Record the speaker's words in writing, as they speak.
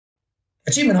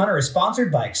Achievement Hunter is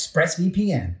sponsored by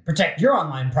ExpressVPN. Protect your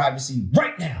online privacy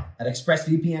right now at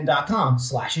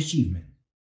expressvpn.com/achievement.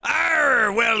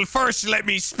 Well, first let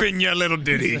me spin you a little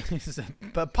ditty. He's a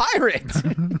pirate.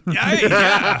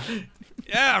 Yeah,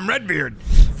 I'm Redbeard.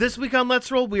 This week on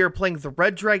Let's Roll, we are playing the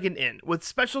Red Dragon Inn with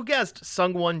special guest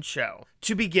SungWon Cho.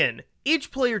 To begin,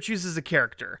 each player chooses a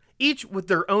character, each with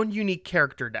their own unique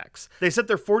character decks. They set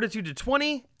their fortitude to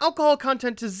 20, alcohol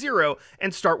content to 0,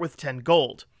 and start with 10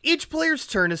 gold. Each player's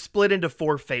turn is split into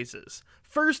 4 phases.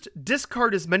 First,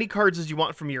 discard as many cards as you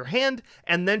want from your hand,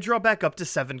 and then draw back up to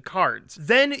 7 cards.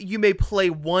 Then you may play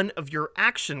one of your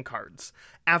action cards.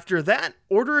 After that,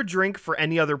 order a drink for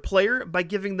any other player by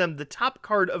giving them the top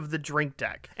card of the drink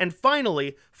deck. And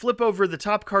finally, flip over the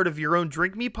top card of your own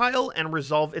Drink Me pile and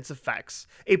resolve its effects.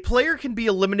 A player can be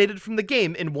eliminated from the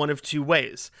game in one of 2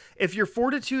 ways. If your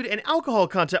fortitude and alcohol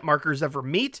content markers ever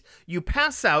meet, you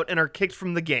pass out and are kicked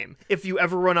from the game. If you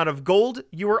ever run out of gold,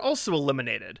 you are also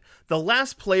eliminated. The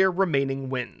last player remaining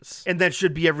wins. And that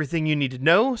should be everything you need to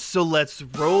know, so let's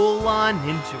roll on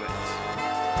into it.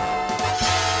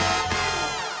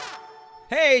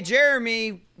 Hey,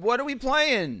 Jeremy, what are we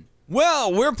playing?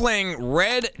 Well, we're playing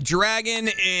Red Dragon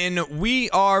Inn. We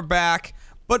are back,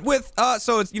 but with,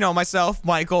 so it's, myself,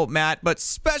 Michael, Matt, but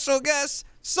special guest,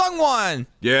 SungWon.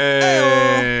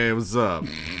 Yay! What's up?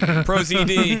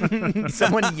 ProZD.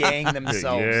 Someone yang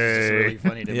themselves is just really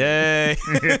funny to me. Yay.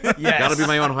 Yes. Gotta be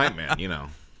my own hype man,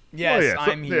 Yes,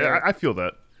 I'm here. Yeah, I feel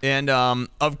that. And,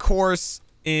 of course,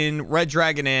 in Red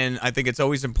Dragon Inn, I think it's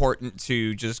always important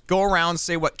to just go around,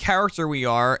 say what character we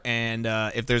are, and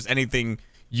if there's anything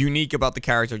unique about the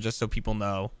character, just so people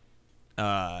know,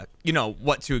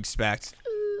 what to expect.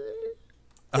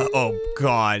 Oh,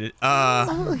 God.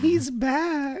 Oh, he's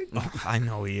back. Oh, I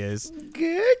know he is.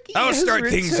 Gerki I'll start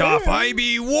things off. I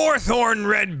be Warthorn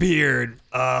Redbeard,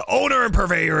 owner and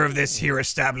purveyor of this here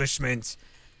establishment.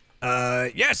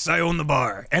 Yes, I own the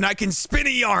bar, and I can spin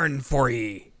a yarn for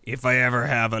ye if I ever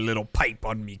have a little pipe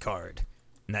on me card.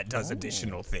 And that does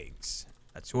additional things.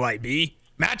 That's who I be.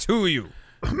 Matt, who are you?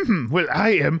 Well,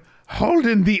 I am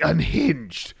Holden the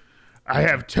Unhinged. I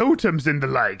have totems and the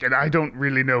like, and I don't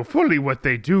really know fully what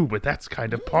they do, but that's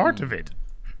kind of part of it.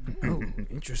 Oh,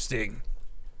 interesting.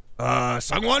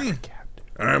 SungWon?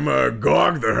 I'm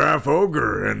Gog the Half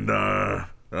Ogre, and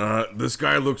this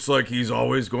guy looks like he's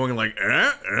always going like,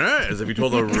 as if he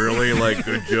told a really,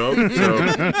 good joke, so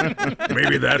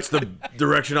maybe that's the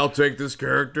direction I'll take this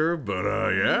character, but,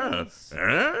 yeah.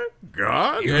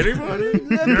 Gog, anybody?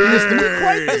 Appears to be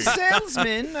quite the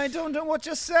salesman. I don't know what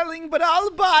you're selling, but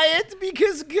I'll buy it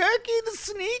because Gerki the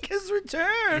Sneak has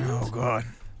returned. Oh, God.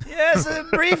 Yes, a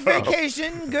brief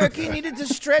vacation. Gerki needed to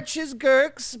stretch his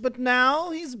gurks, but now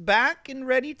he's back and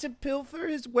ready to pilfer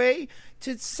his way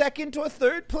to 2nd or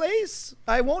 3rd place.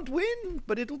 I won't win,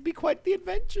 but it'll be quite the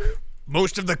adventure.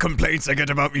 Most of the complaints I get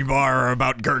about me bar are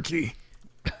about Gerki.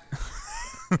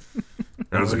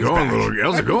 How's it going,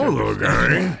 little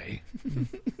guy?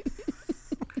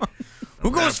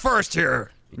 Who goes first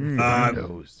here? Who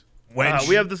knows?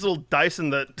 We have this little dice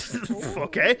in the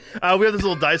okay. We have this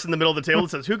little dice in the middle of the table that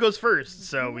says who goes first.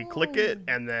 So we click it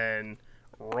and then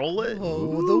roll it.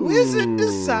 Oh, the wizard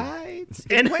decides.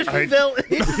 And it went into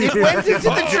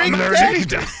the drink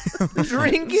deck.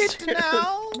 Drink it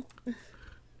now.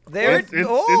 There it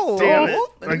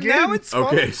now it's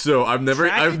okay. So I've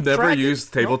never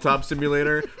used Tabletop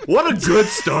Simulator. What a good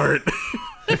start!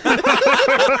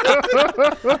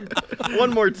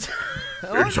 One more time.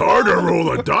 It's hard to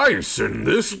roll a dice in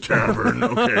this tavern.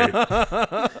 Okay.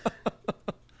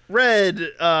 Red,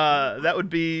 that would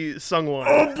be SungWon.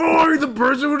 Oh boy, the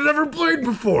person who never played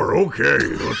before. Okay,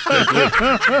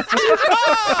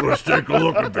 let's take a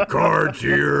look at the cards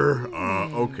here.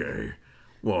 Okay.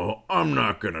 Well, I'm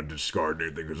not gonna discard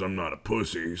anything because I'm not a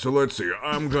pussy. So let's see.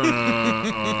 I'm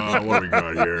gonna. What do we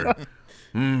got here?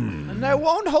 And I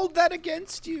won't hold that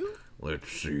against you.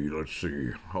 Let's see.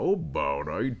 How about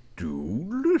I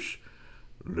do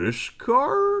this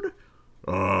card?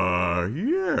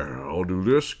 Yeah, I'll do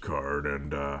this card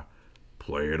and,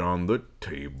 play it on the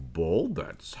table.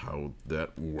 That's how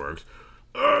that works.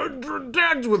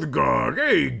 Dance with Gog.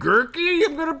 Hey, Gerki,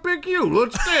 I'm gonna pick you.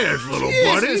 Let's dance, little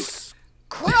buddy. Jesus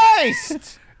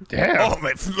Christ! Damn. Oh,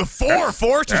 man, 4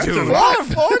 fortitude. 4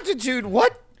 fortitude,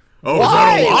 what? Oh,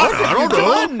 Why? is that a lot? What have I you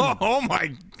don't know. done? Oh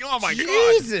my God.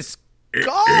 Jesus In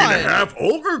God! half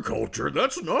ogre culture,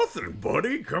 that's nothing,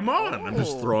 buddy. Come on. I'm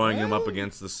just throwing him up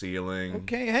against the ceiling.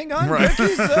 Okay, hang on.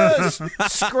 Gerki's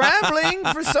scrambling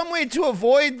for some way to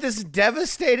avoid this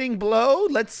devastating blow.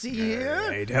 Let's see here.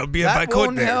 I'd help you if That I could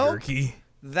won't there, help. Gerki.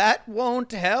 That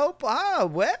won't help? Ah,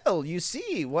 well, you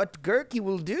see, what Gerki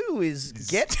will do is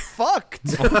get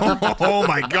fucked. Oh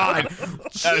my God!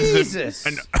 Jesus.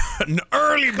 An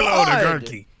early blow to God.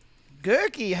 Gerki.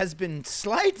 Gerki has been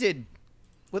slighted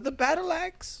with a battle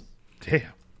axe.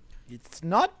 Damn. It's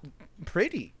not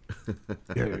pretty.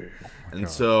 And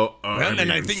so,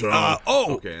 and I think,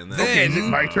 okay, and then- Is it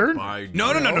my turn?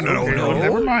 No.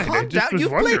 Never mind. I Calm just down. was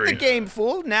You've played the wondering. game,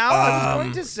 fool. Now, I was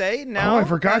going to say, now. I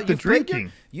forgot the you've played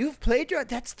drinking. You've played your.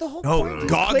 That's the whole No, point. You've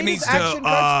Gog played needs his action to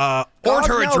cards. order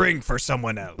Gog a now drink for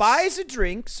someone else. Buys a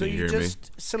drink, so Can you you hear me?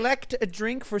 just select a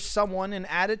drink for someone and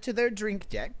add it to their drink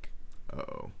deck.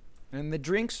 Oh. And the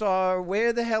drinks are,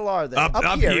 where the hell are they?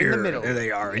 Up here, here. in the middle. There they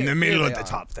are, in Here- the middle here at they the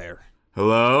are. top there.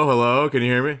 Hello? Can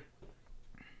you hear me?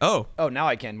 Oh. Oh, now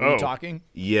I can. Were you Oh. talking?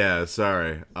 Yeah,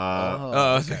 sorry.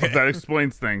 Okay. That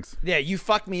explains things. Yeah, you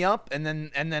fucked me up, and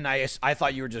then I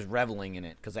thought you were just reveling in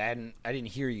it because I didn't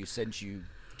hear you since you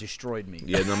destroyed me.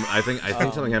 Yeah, no, I think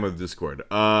something happened with Discord.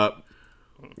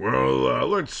 Well,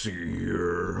 let's see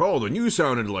here. Holden, you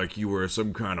sounded like you were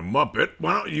some kind of Muppet.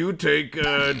 Why don't you take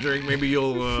a drink? Maybe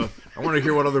you'll, I want to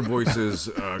hear what other voices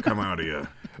come out of you.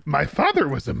 My father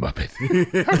was a Muppet.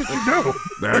 How did you know?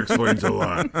 That explains a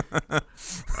lot.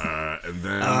 And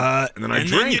then I and drink,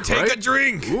 then you take right? a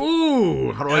drink.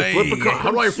 Ooh, how do I flip a card?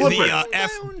 How do I flip the,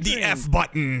 it? The F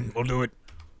button will do it.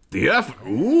 The F?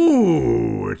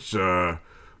 Ooh, it's,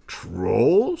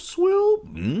 Troll Swill?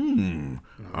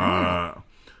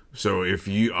 So if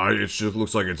you, it just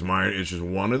looks like it's just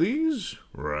one of these,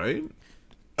 right?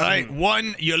 All right,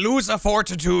 one, you lose a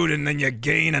fortitude and then you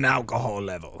gain an alcohol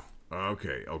level.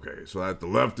 Okay. So that the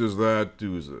left is that,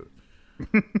 two is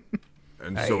it.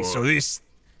 And Hey, so this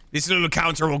little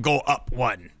counter will go up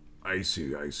one. I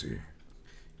see.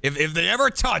 If they ever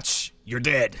touch, you're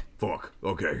dead. Fuck.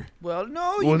 Okay. Well,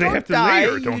 no, you Well, they don't have to die.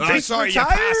 layer, don't you they? just Sorry, you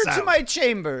retire pass to out. my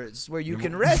chambers where you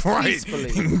can rest Right. peacefully.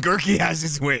 Gerki has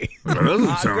his way. That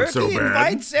doesn't sound so Gerki bad.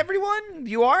 invites everyone.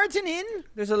 You are at an inn.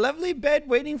 There's a lovely bed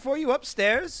waiting for you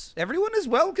upstairs. Everyone is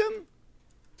welcome.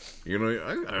 You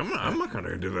know, I'm not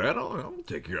gonna do that. I'll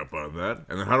take you up on that.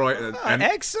 And then how do I? And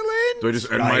Excellent. do I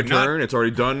just end my I'm not- turn? It's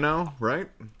already done now, right?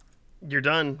 You're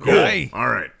done. Cool. Hey. All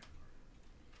right.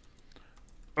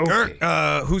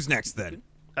 Okay. Who's next then?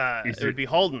 It would be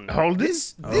Holden. Hold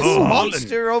This Oh,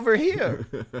 monster over here.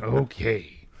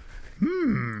 Okay.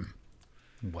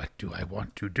 What do I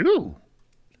want to do?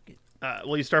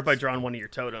 Well, you start by drawing one of your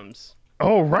totems.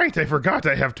 Oh, right. I forgot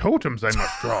I have totems I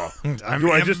must draw. I'm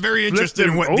Do I just very flip interested in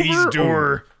them what these over, do.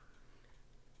 Or...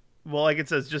 Well, like it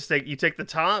says, just take the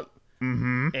top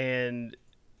and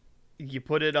you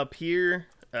put it up here.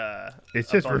 It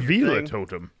says above your reveal a thing.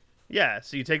 totem. Yeah,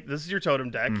 so you take this is your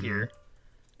totem deck here,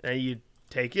 and you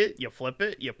take it, you flip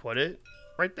it, you put it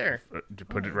right there. To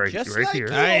put it right, Just right like here.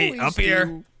 you Hey, always up here.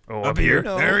 do. Oh, Up here.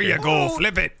 No. There you go. Oh.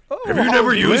 Flip it. Have you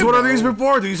never used one of these flip.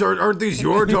 before? Aren't these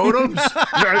your totems?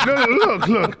 No,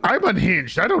 look. I'm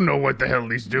unhinged. I don't know what the hell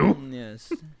these do.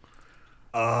 Yes.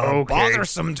 Okay.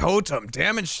 Bothersome totem.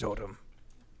 Damage totem.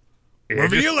 Yeah,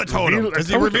 Reveal a just totem. reveal a Does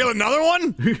he totem. reveal another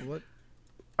one?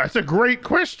 That's a great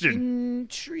question.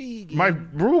 Intriguing. My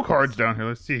rule card's down here.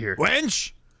 Let's see here.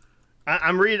 Wench?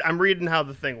 I'm reading how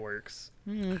the thing works.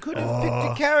 Could have picked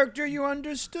a character you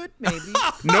understood, maybe.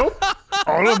 Nope.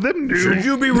 All of them do. Should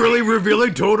you be really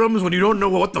revealing totems when you don't know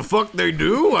what the fuck they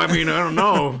do? I mean, I don't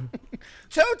know.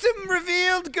 Totem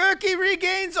revealed. Gerki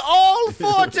regains all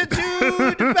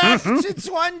fortitude. Back to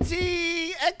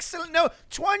 20. Excellent. No,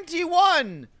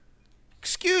 21.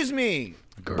 Excuse me.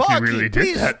 Gerki Barkeep, really did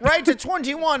please that. write a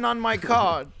 21 on my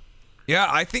card. Yeah,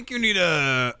 I think you need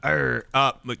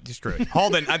look, destroy it.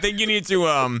 Holden, I think you need to,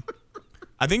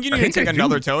 I think you need to think take I do.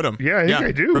 another totem. Yeah, I think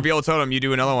I do. Reveal a totem, you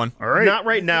do another one. All right. Not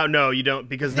right now, no, you don't,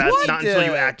 because that's What? not until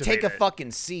you activate Take a it.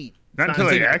 fucking seat. Not until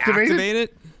I activate it.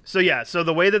 it? So yeah, so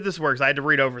the way that this works, I had to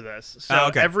read over this. So Oh,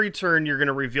 okay. every turn you're going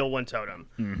to reveal one totem.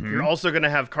 You're also going to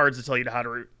have cards that tell you how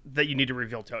to that you need to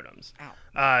reveal totems.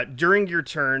 During your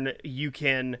turn, you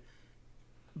can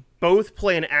both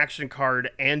play an action card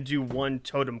and do one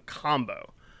totem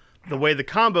combo. The way the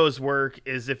combos work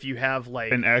is if you have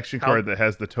like An action card that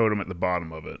has the totem at the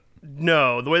bottom of it.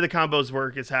 No, the way the combos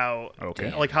work is how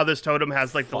Okay. like how this totem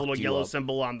has like the little you yellow up.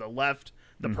 symbol on the left,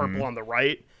 the purple on the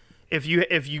right. If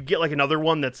you get like another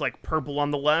one that's like purple on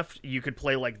the left, you could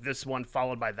play like this one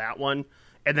followed by that one,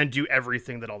 and then do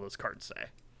everything that all those cards say.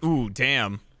 Ooh,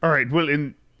 damn. All right. Well,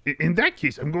 in that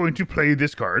case, I'm going to play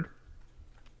this card.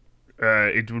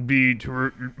 It would be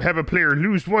to have a player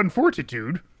lose one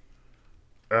fortitude.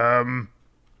 Yeah,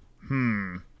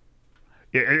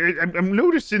 I'm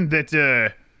noticing that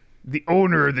the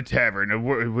owner of the tavern,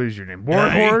 what is your name,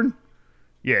 Warhorn?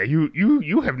 Yeah,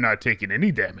 you have not taken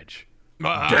any damage.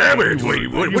 Damage?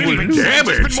 Wait, what do you mean Just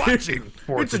damage? been watching.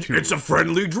 Fortitude. It's a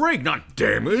friendly drink, not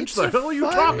damage. The hell are you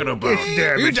talking about? It's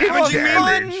damage. You're It's damaging me.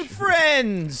 damage. Fun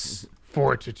friends.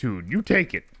 Fortitude. You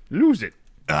take it. Lose it.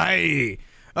 I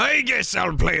guess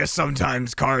I'll play a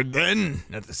sometimes card then,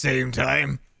 at the same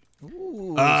time.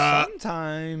 Ooh,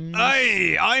 sometimes.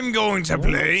 I'm going to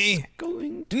play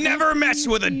Going to Never Mess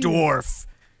with a Dwarf.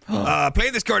 Play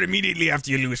this card immediately after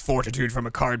you lose Fortitude from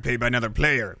a card played by another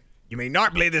player. You may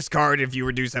not play this card if you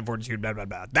reduce that Fortitude, blah, blah,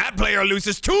 blah. That player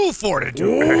loses 2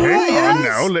 Fortitude. Hang on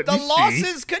now. Let the me see.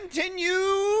 losses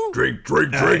continue. Drink.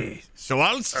 So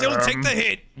I'll still take the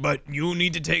hit, but you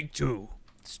need to take 2.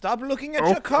 Stop looking at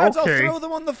your cards. okay. I'll throw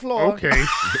them on the floor. Okay,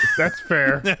 that's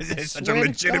fair. It's such a Swear to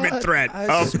legitimate God, threat.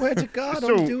 I swear to God,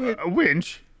 I'll do it.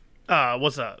 Winch,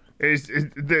 What's up?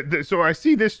 so I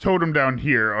see this totem down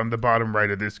here on the bottom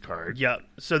right of this card. Yep.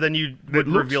 So then you would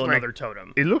looks reveal like- another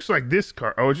totem. It looks like this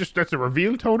card. Oh, that's a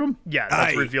reveal totem? Yeah,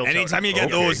 that's reveal totem. Anytime you get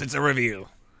Okay. those, it's a reveal.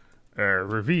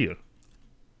 Reveal.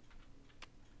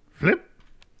 Flip?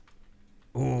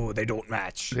 Ooh, they don't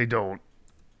match. They don't.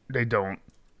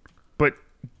 But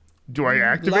do I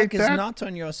activate Luck that? is not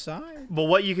on your side. Well,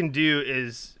 what you can do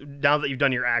is, now that you've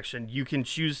done your action, you can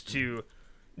choose to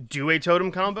do a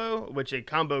totem combo, which a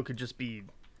combo could just be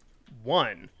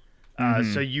 1.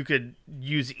 So you could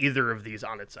use either of these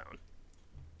on its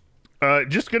own.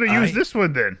 Just gonna use this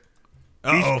one then.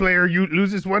 Each player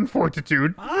loses 1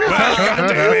 fortitude. God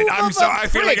damn it. I'm of sorry. a I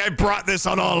feel like prick. I brought this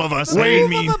on all of us. I didn't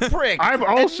mean. Move of a prick. I'm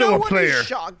and also no a one player. is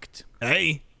shocked.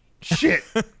 Hey, Shit.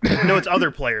 No, it's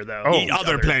other player, though. Oh. the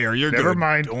other player. You're Never good.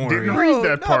 mind. Don't Didn't worry. read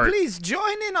that part. Please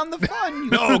join in on the fun.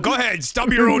 No, go ahead.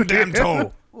 Stub your own damn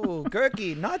toe. Oh,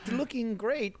 Gerki, not looking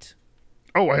great.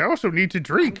 Oh, I also need to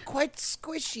drink. Quite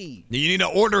squishy. You need to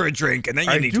order a drink, and then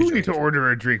you I need do to need drink. to order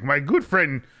a drink. My good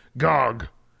friend Gog,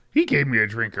 he gave me a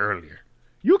drink earlier.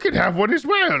 You can have one as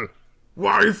well.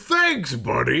 Why, thanks,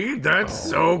 buddy. That's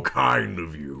so kind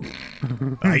of you.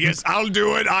 I guess I'll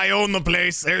do it. I own the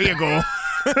place. There you go.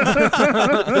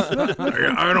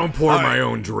 I don't pour my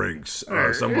own drinks.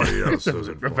 Somebody else does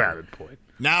it A for me. valid point.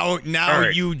 Now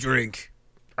right. you drink.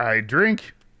 I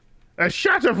drink a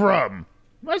shot of rum.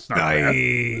 That's not bad.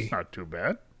 Aye. That's not too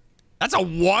bad. That's a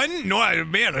 1? No,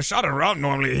 man, a shot of rum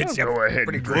normally hits you Go ahead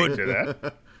pretty and drink good. to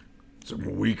that.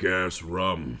 Some weak-ass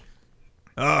rum.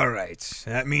 All right,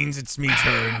 that means it's me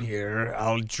turn here.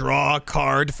 I'll draw a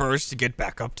card first to get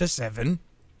back up to 7,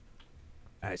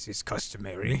 as is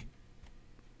customary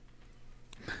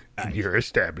In your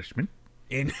establishment.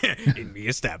 in the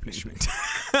establishment.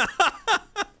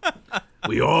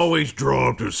 We always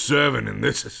draw up to 7 in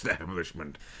this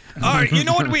establishment. All right, you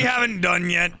know what we haven't done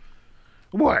yet?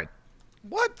 What?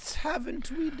 What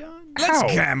haven't we done? Let's Ow.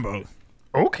 gamble.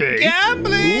 Okay.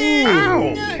 Gambling!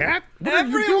 Ow, cat. What are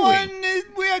you Everyone, doing?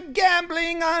 we're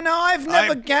gambling. I know I've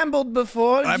never gambled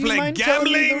before. I Do you play mind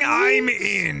telling me gambling. the I'm rules?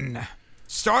 in.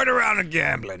 Start a round of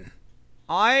gambling.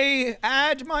 I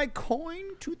add my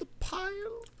coin to the pile.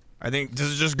 I think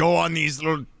does it just go on these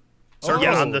little circles?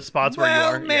 Yeah, on the spots where you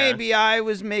Well, are. maybe I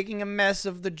was making a mess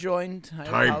of the joint. I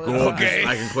Type apologize. gold. Okay.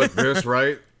 I can click this,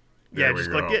 right? Yeah, There we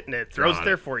just click go. it and it throws Got it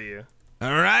there for you. All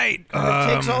right.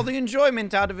 It takes all the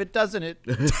enjoyment out of it, doesn't it?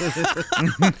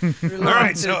 all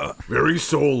right. So Very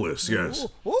soulless, yes.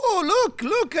 Oh,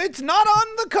 look, it's not on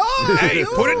the card. hey,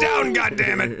 put it down, Ooh.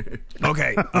 goddammit.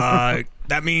 Okay.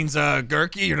 That means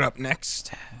Gerki, you're up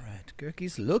next. Right,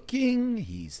 Gerki's looking,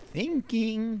 he's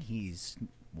thinking, he's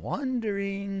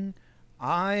wondering.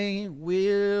 I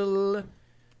will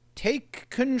take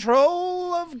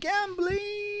control of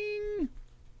gambling.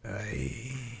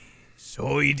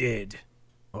 So he did.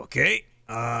 Okay.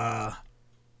 Gog.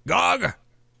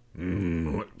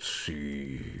 Let's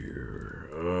see here.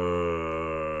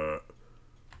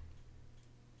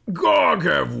 Gog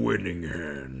have winning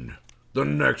hand. The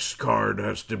next card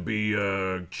has to be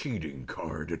a cheating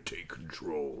card to take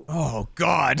control. Oh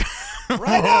God.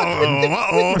 Right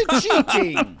out with the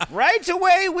cheating. Right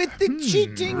away with the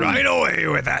cheating. Right away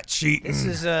with that cheating.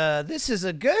 This is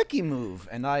a Gerki move,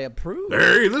 and I approve.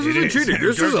 Hey, this It isn't is. cheating.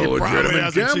 This is a Gerki probably legitimate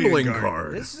has a cheating gambling card.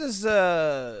 card. This is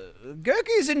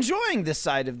Gerki's enjoying this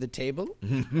side of the table.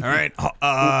 All right.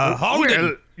 Holden.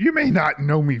 Well, you may not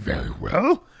know me very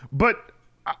well, but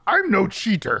I'm no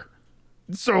cheater.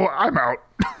 So I'm out.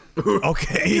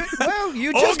 Okay. Well,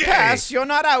 you just Okay. pass. You're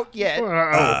not out yet.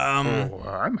 I'm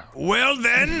out. Well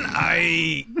then,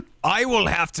 I will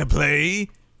have to play.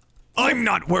 I'm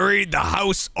not worried. The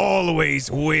house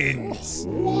always wins.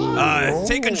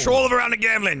 Take control of a round of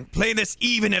gambling. Play this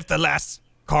even if the last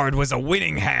card was a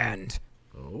winning hand.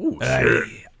 Oh,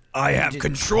 shit. I have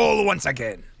control once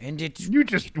again. And it You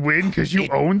just win because you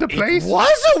own the place? It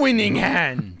was a winning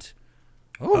hand.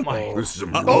 Oh my! This is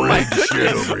some Oh my great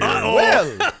shit over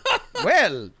here.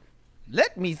 Well,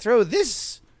 let me throw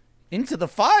this into the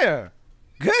fire.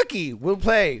 Gerki will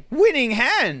play winning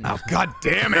hand. Oh, God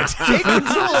damn it. Take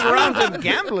control of a round of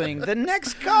gambling. The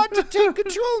next card to take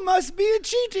control must be a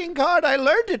cheating card. I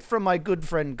learned it from my good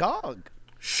friend Gog.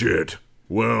 Shit.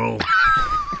 Well,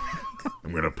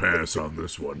 I'm gonna pass on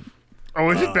this one.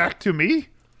 Oh, is it back to me?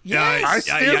 Yes, I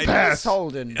still yes, pass.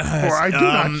 Holden. For I do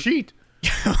not cheat.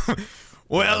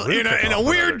 Well, in a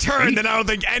weird turn that I don't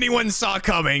think anyone saw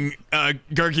coming,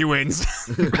 Gerki wins.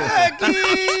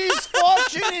 Gerki's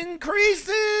fortune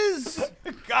increases.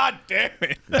 God damn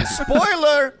it.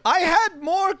 Spoiler, I had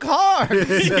more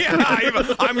cards. Yeah,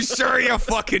 I'm sure you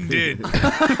fucking did.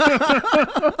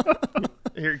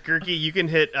 Here, Gerki, you can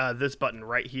hit this button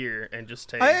right here and just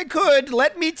take. I could.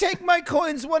 Let me take my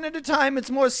coins one at a time.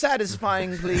 It's more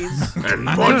satisfying, please. And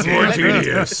much more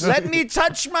tedious. Let me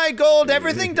touch my gold.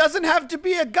 Everything doesn't have to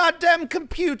be a goddamn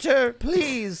computer,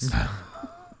 please.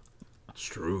 It's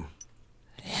true.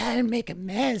 I'll make a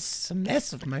mess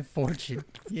of my fortune.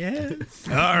 Yes.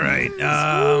 All right.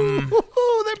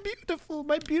 Oh, they're beautiful,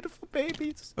 my beautiful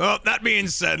babies. Well, that being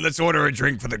said, let's order a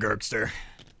drink for the Gerkster.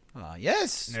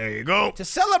 Yes. There you go. To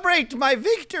celebrate my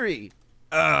victory.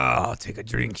 I'll take a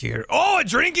drink here. Oh, a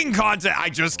drinking contest. I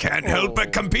just can't help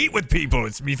but compete with people.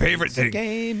 It's my favorite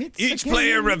thing. Each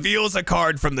player reveals a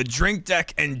card from the drink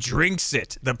deck and drinks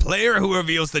it. The player who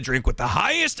reveals the drink with the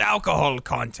highest alcohol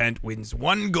content wins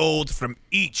 1 gold from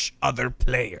each other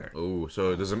player. Oh,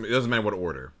 so it doesn't matter what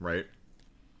order, right?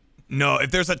 No,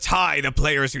 if there's a tie, the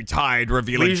players who tied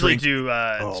reveal We a usually drink.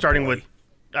 do starting with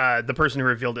the person who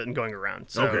revealed it and going around.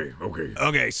 So. Okay.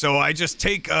 Okay, so I just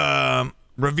take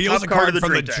reveals Top a card card of the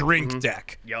from the drink deck. drink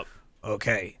deck. Yep.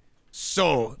 Okay.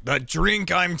 So the drink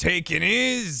I'm taking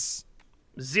is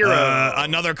 0.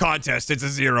 another contest. It's a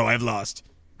 0. I've lost.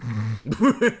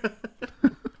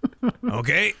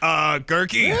 Okay,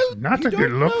 Gerki. Not You a good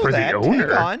don't look know for that. the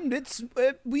owner. Hang on. It's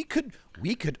we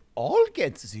could all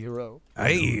get 0.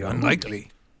 Hey,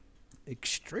 unlikely.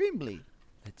 Extremely.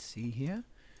 Let's see here.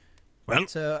 Well,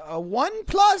 It's a 1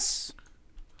 plus.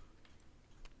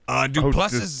 do Oh,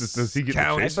 pluses does he get the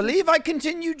count? I chase? believe I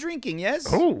continue drinking. Yes.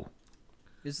 Oh,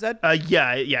 Is that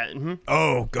Yeah. Mhm.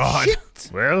 Oh God. shit?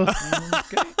 well,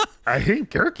 Okay. I think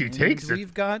Gerki takes And it.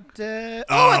 we've got a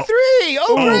 3.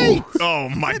 Oh, great. Oh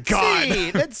my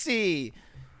God. Let's see.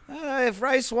 If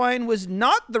rice wine was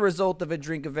not the result of a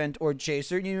drink event or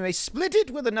chaser, you may split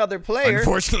it with another player.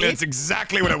 Unfortunately, that's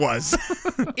exactly what it was.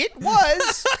 It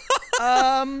was.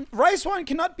 Rice wine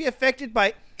cannot be affected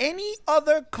by any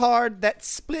other card that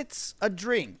splits a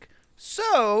drink.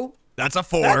 So That's a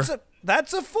 4.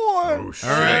 that's a 4. Oh, shit.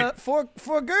 All right.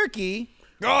 For Gerki.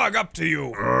 Gog, up to you.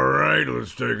 All right,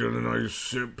 let's take a nice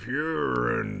sip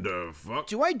here and fuck.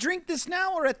 Do I drink this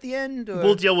now or at the end? Or?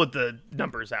 We'll deal with the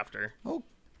numbers after. Oh,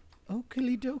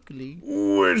 okily dokily.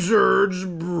 Wizard's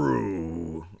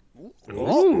Brew.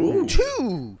 Oh, 2.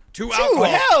 2 2 alcohol.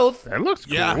 health. That looks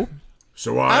cool. Yeah.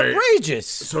 So I Outrageous.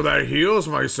 so that heals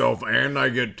myself and I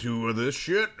get 2 of this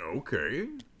shit. Okay,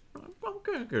 I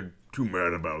can't get too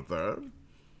mad about that.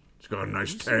 It's got a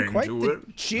nice tang Quite to the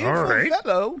it. cheerful All right.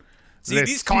 fellow. See,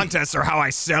 Let's these see. contests are how I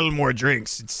sell more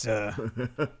drinks. It's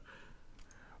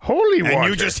Holy and water.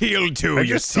 you just healed too, I you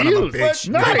just son of a healed. bitch.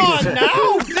 Nice. Come on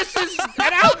now. This is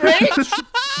an outrage.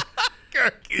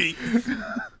 Gerki.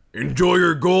 Enjoy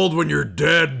your gold when you're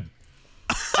dead.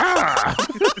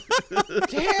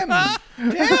 Damn. All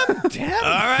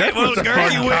right, well, was a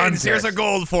Gerki fun wins. contest. Here's a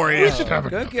gold for you. We should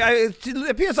have a It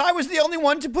appears I was the only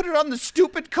one to put it on the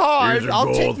stupid card. Here's a I'll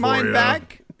gold take for mine ya.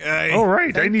 back. Hey, All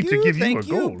right, I Thank need to give you a thank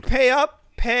gold. Pay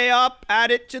up, add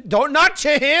it to, not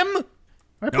to him.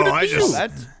 I put No, it I to just- you.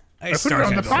 That, I put it on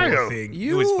started the the whole file. thing.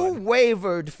 It was you fun.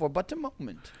 wavered for but a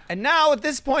moment. And now at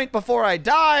this point, before I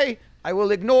die, I will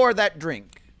ignore that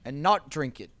drink and not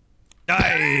drink it.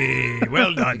 Aye,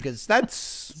 well done. Because that's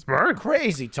Smart.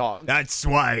 crazy talk. That's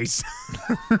wise.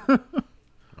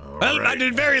 Well, I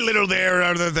did very little there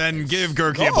other than give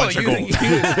Gerki a bunch of gold.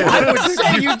 I would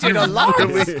say you did a lot.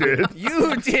 Really did.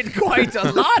 You did quite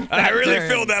a lot. I that really turn.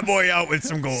 filled that boy out with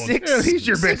some gold. Six, Yeah, he's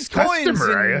your 6 best coins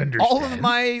customer, I and understand. all of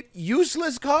my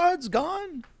useless cards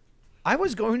gone. I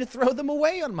was going to throw them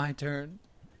away on my turn.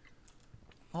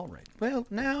 All right. Well,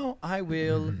 now I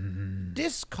will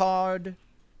discard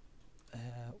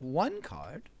 1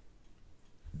 card,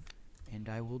 and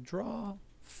I will draw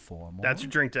 4 more. That's your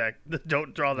drink deck.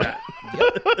 Don't draw that.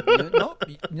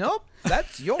 Nope.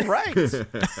 You're right.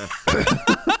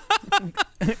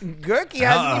 Gerki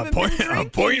hasn't even been drinking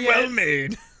Point yet. well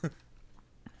made.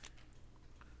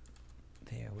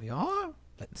 we are.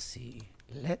 Let's see.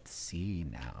 Let's see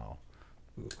now.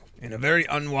 In a very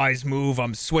unwise move,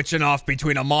 I'm switching off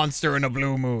between a monster and a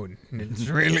blue moon. It's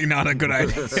really not a good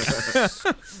idea.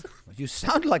 You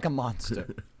sound like a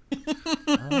monster.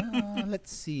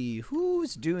 Let's see.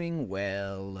 Who's doing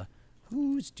well?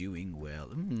 Who's doing well?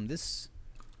 This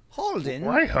Halden.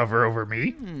 Why hover over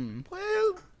me?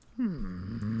 Well,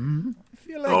 I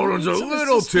feel like Alden's a we need some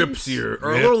little assistance. tipsier,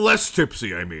 or a little less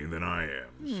tipsy, I mean, than I am.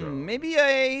 So. Maybe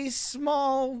a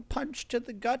small punch to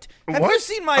the gut. Have you What?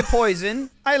 seen my poison?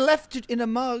 I left it in a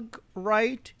mug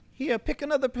right here. Pick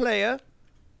another player.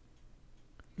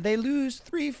 They lose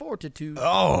 3 fortitude.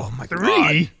 Oh my god.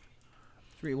 3?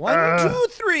 3, 1, 2,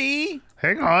 3.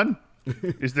 Hang on.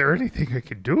 Is there anything I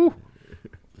can do?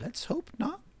 Let's hope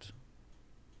not.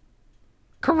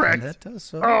 Correct. Let us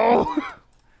hope. Oh,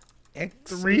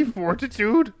 Excellent. 3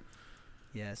 fortitude?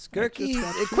 Yes, Gerki,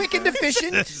 quick and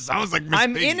efficient. This sounds like Miss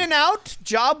I'm Piggy. in and out.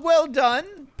 Job well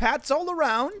done. Pats all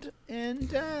around.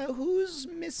 And who's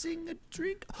missing a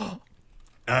drink?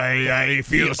 I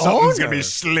feel something's gonna owner. be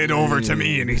slid over to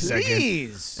me any second.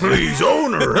 Please. Please,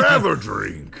 owner, have a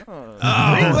drink. Oh, with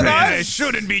man, I us.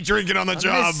 shouldn't be drinking on the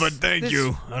job, this- but thank this-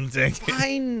 you. I'll take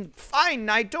it. Fine,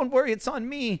 Knight. Don't worry. It's on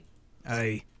me.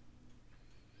 I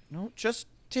No, just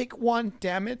take one,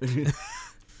 damn it.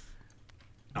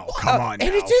 Oh, come on now.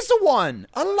 And it is a 1.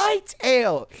 A light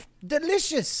ale.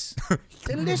 Delicious.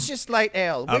 Delicious light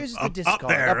ale. Where's the discard?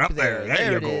 up there. There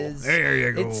There you it go. is. There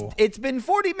you go. It's been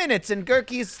 40 minutes and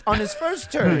Gerki's on his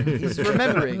first turn. He's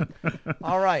remembering.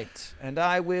 All right. And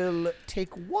I will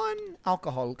take 1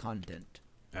 alcohol content.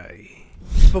 Aye.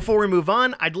 Before we move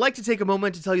on, I'd like to take a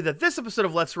moment to tell you that this episode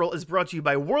of Let's Roll is brought to you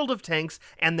by World of Tanks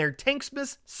and their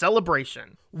Tanksmas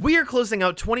celebration. We are closing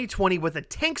out 2020 with a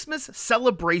Tanksmas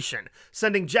celebration,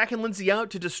 sending Jack and Lindsay out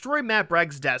to destroy Matt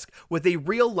Bragg's desk with a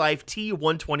real-life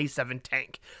T-127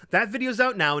 tank. That video's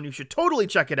out now and you should totally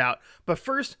check it out, but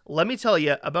first, let me tell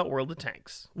you about World of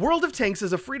Tanks. World of Tanks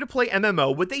is a free-to-play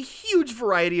MMO with a huge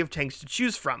variety of tanks to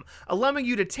choose from, allowing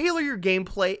you to tailor your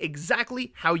gameplay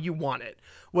exactly how you want it.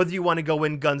 Whether you want to go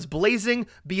in guns blazing,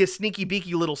 be a sneaky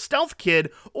beaky little stealth kid,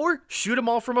 or shoot them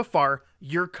all from afar,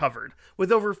 you're covered.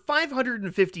 With over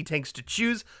 550 tanks to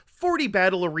choose, 40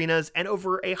 battle arenas, and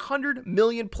over 100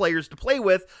 million players to play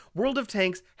with, World of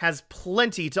Tanks has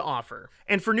plenty to offer.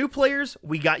 And for new players,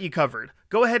 we got you covered.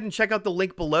 Go ahead and check out the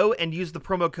link below and use the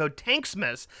promo code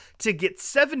TANKSMAS to get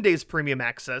 7 days premium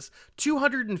access,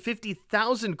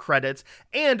 250,000 credits,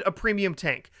 and a premium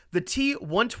tank. The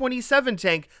T-127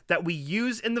 tank that we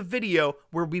use in the video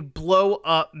where we blow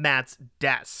up Matt's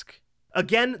desk.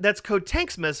 Again, that's code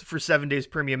TANKSMAS for 7 days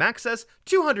premium access,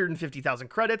 250,000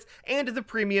 credits, and the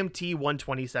premium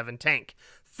T-127 tank.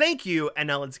 Thank you, and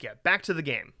now let's get back to the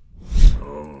game.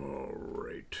 All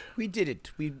right. We did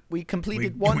it. We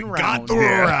completed one we round. got through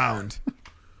a round.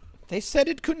 They said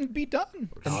it couldn't be done.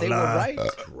 And they were right.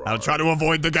 I'll try to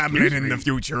avoid the gambling in the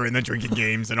future and the drinking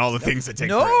games and all the things that take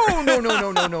No, forever.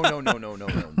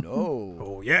 no.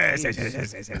 Oh, yes.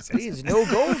 Please, no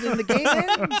gold in the game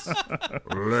ends.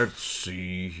 Let's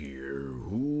see here.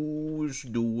 Who's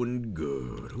doing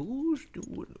good? Who's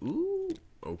doing... Ooh,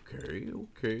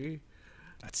 okay.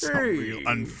 That's a real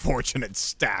unfortunate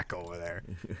stack over there.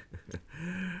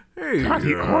 Hey, God,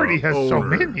 he already has so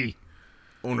owner. many.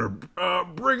 Owner,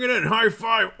 bring it in. High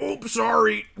five. Oops,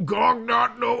 sorry. Gog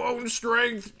not no own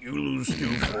strength. You lose 2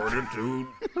 fortitude.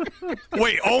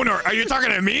 Wait, owner, are you talking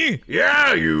to me?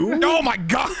 Yeah, you. Oh my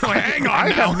god, hang on I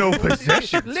now. have no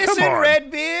possessions. Listen, Come on.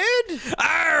 Redbeard.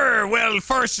 Arr, well,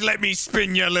 first let me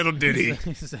spin you a little ditty.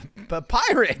 He's a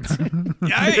pirate.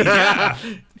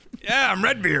 Yeah, I'm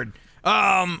Redbeard.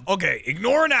 Okay,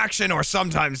 ignore an action or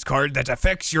sometimes card that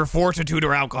affects your fortitude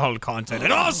or alcohol content.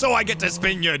 And also I get to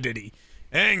spin you a ditty.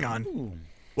 Hang on.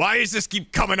 Why does this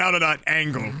keep coming out of that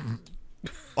angle?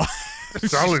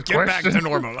 Solid Get back to question.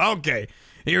 normal. Okay,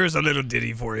 here's a little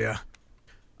ditty for you.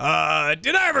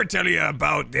 Did I ever tell you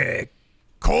about the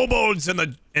kobolds in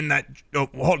that? Oh,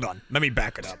 hold on. Let me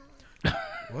back it up.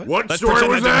 What Let's story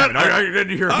pretend was that that? didn't I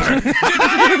didn't hear. Did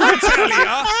I ever tell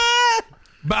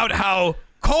you about how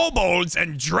kobolds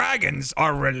and dragons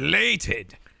are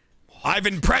related? I've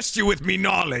impressed you with me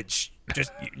knowledge.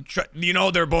 Just you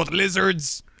know, they're both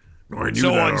lizards. No, I knew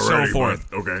So that on and so already, forth.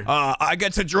 but okay. I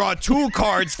get to draw 2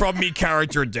 cards from me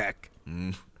character deck.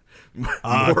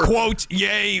 Quote,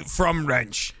 yay from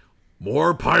Wrench.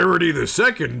 More piratey the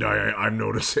second, I'm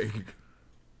noticing.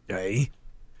 Yay.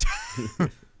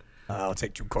 I'll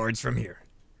take 2 cards from here.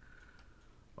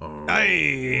 Oh,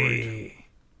 Aye.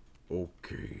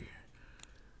 okay.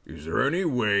 Is there any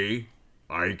way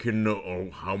I can know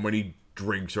how many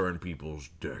drinks are in people's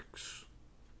decks?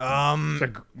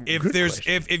 If good there's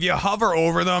question. if you hover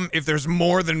over them, if there's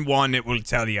more than one, it will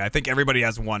tell you. I think everybody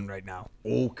has one right now.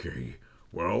 Okay.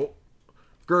 Well,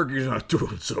 Gerki's not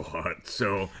doing so hot,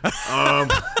 so I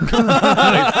think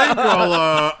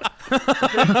I'll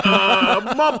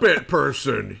Muppet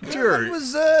person. Here.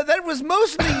 That was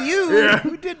mostly you Yeah.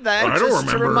 who did that. I don't just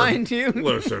remember. to remind you.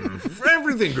 Listen,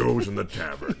 everything goes in the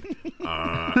tavern.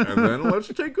 And then let's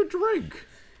take a drink.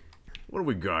 What do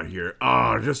we got here?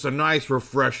 Just a nice,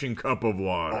 refreshing cup of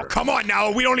water. Oh, come on now.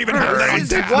 We don't even have that on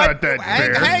This is tap. what- not that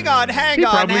hang, fair. hang on, He hang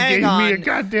on, probably hang gave on. me a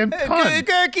goddamn ton.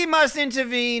 Gerki must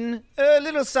intervene. A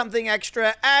little something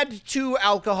extra. Add 2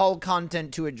 alcohol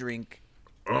content to a drink.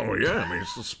 Oh, yeah. I mean,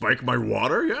 spike my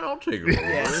water? Yeah, I'll take it.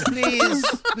 Yes, please.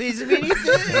 Please, we need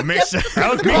to... Mix it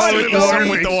Alcohol with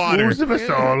always the water. moves of us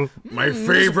all. My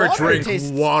favorite water drink,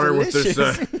 tastes water with this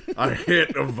delicious. a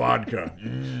hit of vodka.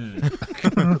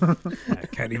 I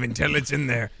can't even tell it's in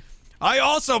there. I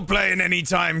also play an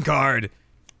anytime card.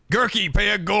 Gerki,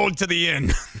 pay a gold to the inn.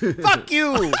 Fuck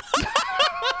you!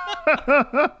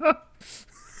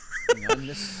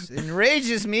 This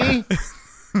enrages me.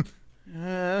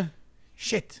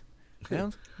 Shit.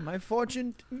 Well, my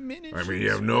fortune diminishes. I mean,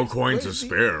 you have no coins to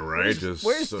spare, right?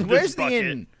 Where's the bucket.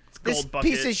 inn? It's This gold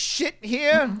bucket. piece of shit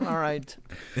here? All right.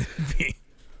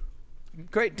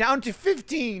 Great, down to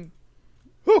 15.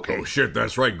 Okay. Oh shit,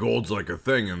 that's right. Gold's like a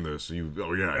thing in this.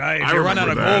 Oh yeah. Right, if I you run out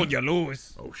remember of that. gold, you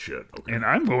lose. Oh shit. Okay. And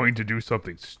I'm going to do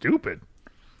something stupid.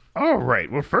 All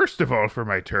right. Well, first of all, for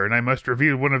my turn, I must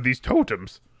reveal one of these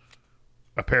totems.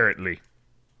 Apparently.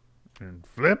 And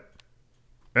flip.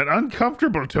 An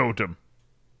uncomfortable totem.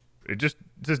 It just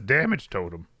damage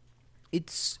totem.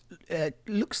 It's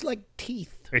looks like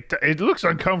teeth. It looks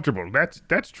uncomfortable. That's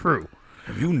true.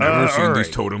 Have you never seen all these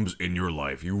right. totems in your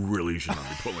life? You really should not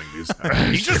be pulling these out.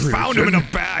 He just found him in a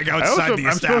bag outside the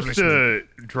I'm supposed establishment.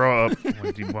 to draw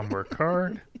up one more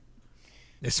card.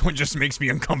 This one just makes me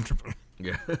uncomfortable.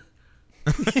 Yeah.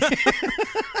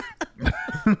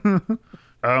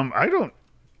 I don't.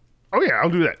 Oh yeah, I'll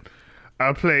do that.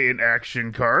 I'll play an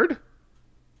action card.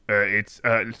 It's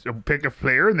pick a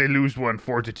player and they lose 1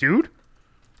 fortitude.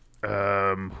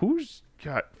 Who's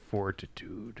got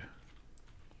fortitude?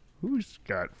 Who's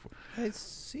got?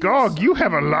 Gog, you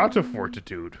have a lot of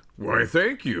fortitude, Why,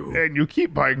 thank you. and you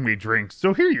keep buying me drinks.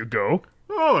 So here you go.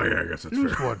 Oh yeah, I guess that's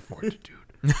Lose fair. 1 fortitude.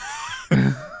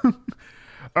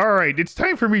 All right, it's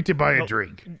time for me to buy a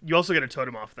drink. You also get a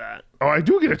totem off that. Oh, I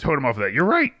do get a totem off of that. You're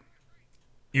right.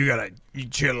 You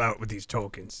chill out with these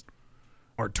tokens.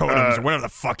 Or totems, or whatever the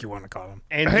fuck you want to call them.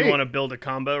 And do Hey. you want to build a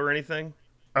combo or anything?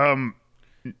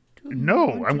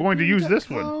 No, I'm going to use this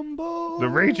one. The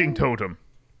Raging Totem.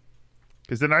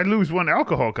 Because then I lose 1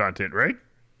 alcohol content, right?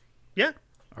 Yeah.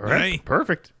 All right, Hey.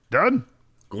 perfect. Done.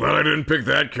 Glad I didn't pick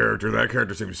that character. That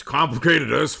character seems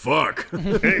complicated as fuck.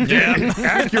 Yeah,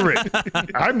 accurate.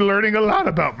 I'm learning a lot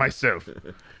about myself.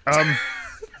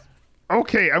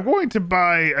 Okay, I'm going to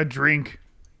buy a drink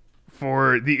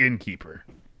for the innkeeper.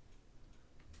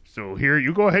 So here,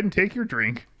 you go ahead and take your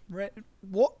drink.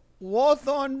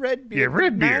 Warthorn Redbeard. Yeah,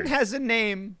 Redbeard. Man has a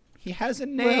name. He has a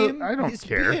name. I don't His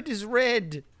care. beard is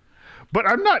red. But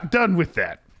I'm not done with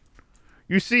that.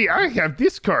 You see, I have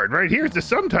this card right here. It's a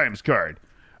sometimes card.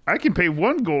 I can pay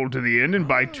 1 gold to the inn and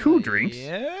buy 2 drinks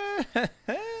Yeah.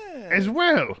 as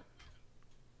well.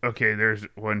 Okay, there's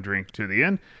 1 drink to the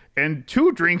inn. And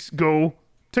 2 drinks go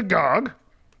to Gog.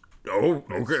 Oh,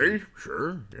 okay,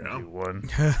 sure, yeah. 1.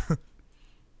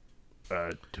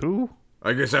 2.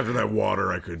 I guess after that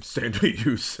water, I could stand to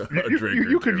use a drink.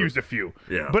 You or could two. use a few.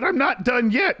 Yeah. But I'm not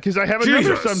done yet because I have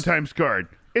another Jesus. sometimes card.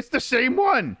 It's the same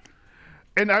one.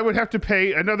 And I would have to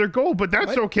pay another gold, but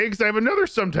that's okay because I have another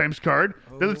sometimes card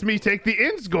that lets me take the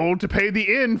inn's gold to pay the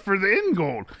inn for the inn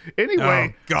gold.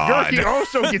 Anyway, Oh, God. Gerki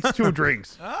also gets 2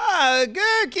 drinks.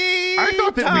 Gerki! I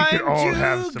thought that we could Time all to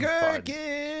have some fun. Gerk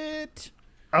it.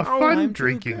 A fun I'm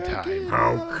drinking too time.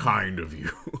 How kind of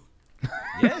you.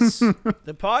 Yes,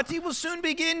 the party will soon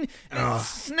begin.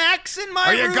 Snacks in my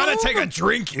Are you room. gonna take a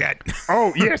drink yet?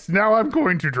 Oh, yes, now I'm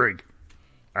going to drink.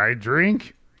 I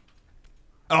drink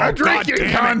Oh, a God drinking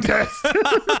damn it. contest.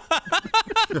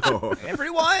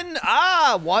 Everyone,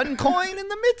 1 coin in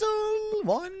the middle.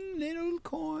 1 little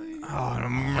coin.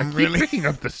 I keep Really? picking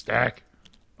up the stack.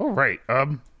 Oh, right.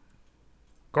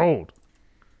 Gold.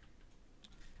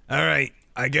 All right.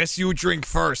 I guess you drink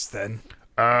first then.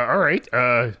 All right.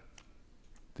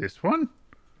 This one.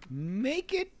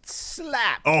 Make it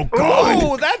slap. Oh, God.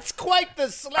 Oh, that's quite the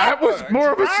slap. That was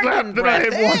more of a slap than I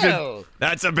had wanted. wanted.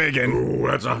 That's a big one. Ooh,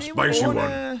 that's a spicy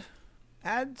one.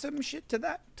 Add some shit to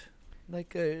that,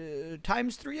 like a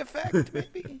 ×3 effect,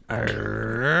 maybe.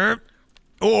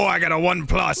 Oh, I got a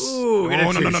 1+. Ooh,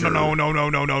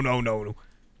 Oh, no.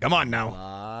 Come on now.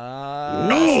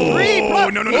 No.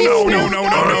 3+. No, no.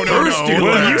 Thirsty Well,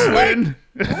 lad. you win.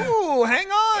 Ooh, hang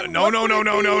on. No. What would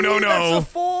it be? That's a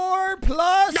 4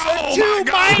 plus Oh a 2 my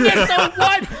God. minus a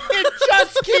 1. It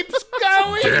just keeps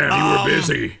going. Damn, you were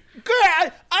busy.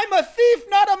 Girl, I'm a thief,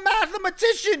 not a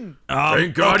mathematician.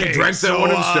 Thank God you drank that one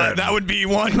instead. That would be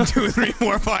 1, 2, 3,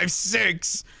 4, 5,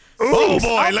 6. Oh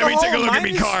boy, let me take a look at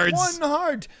me cards. One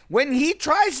heart. When he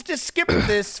tries to skip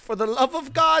this, for the love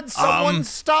of God, someone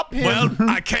stop him. Well,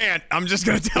 I can't. I'm just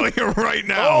gonna tell you right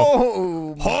now.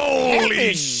 Oh, Holy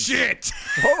heavens. shit!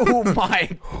 oh my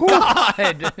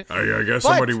God. I guess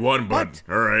somebody won, but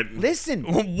all right. Listen,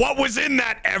 What was in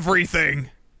that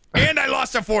everything? And I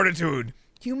lost a fortitude.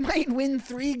 you might win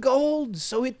 3 gold,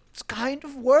 so it's kind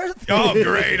of worth it. Oh,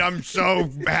 great. I'm so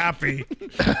happy.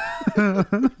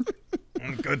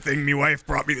 Good thing my wife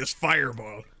brought me this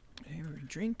fireball.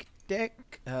 Drink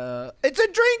deck. It's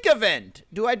a drink event.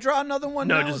 Do I draw another one?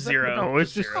 No, now? just Is that- 0. No,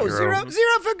 it's just Oh, zero.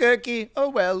 zero for Gerki. Oh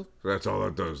well. That's all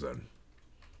that does then.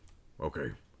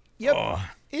 Okay. Yep. Oh.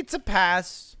 It's a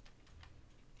pass.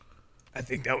 I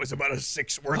think that was about a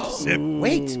 6 worth of sip.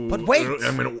 Wait, but wait.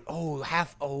 I mean, Oh,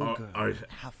 half ogre.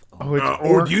 Half ogre. Oh, it's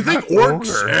or do you think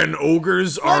orcs ogre. and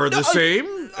ogres are the same?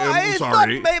 I I'm thought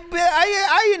sorry. maybe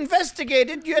I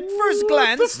investigated you at first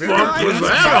glance. the fuck I was was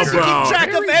that trying to about? keep track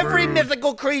of Very every rude.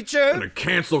 mythical creature. Gonna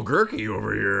cancel Gerki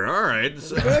over here. All right.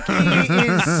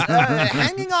 Gerki is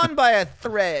hanging on by a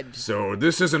thread. So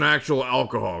this is an actual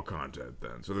alcohol content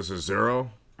then. So this is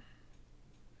 0.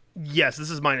 Yes, this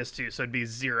is -2, so it'd be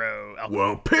 0 alcohol.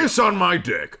 Well, piss on my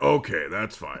dick. Okay,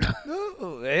 that's fine.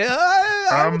 Ooh,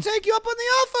 I will take you up on the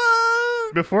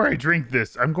offer. Before I drink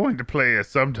this, I'm going to play a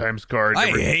sometimes card I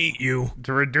hate you.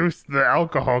 to reduce the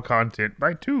alcohol content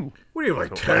by 2. What are you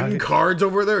like 10 cards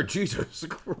over there? Jesus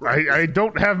Christ. I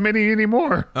don't have many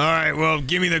anymore. All right, well,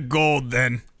 give me the gold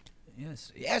then.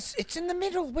 Yes, it's in the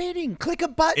middle waiting. Click a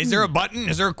button. Is there a button?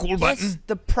 Is there a cool Yes, button?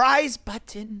 the prize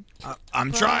button.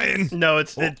 I'm trying. No,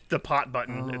 it's the pot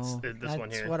button. It's this one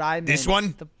here. That's what I meant. This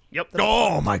one? Yep.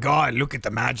 Oh my God! Look at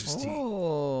the majesty.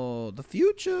 Oh, the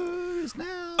future is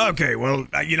now. Okay, well,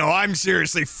 I'm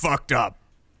seriously fucked up.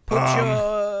 Put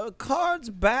your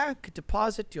cards back.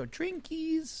 Deposit your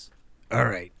drinkies. All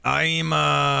right, I'm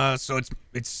so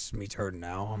it's me turn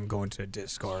now. I'm going to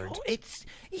discard. Oh, it's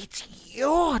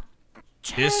your turn.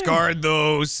 Discard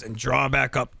those and draw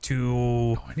back up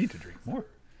to I need to drink more.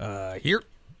 here.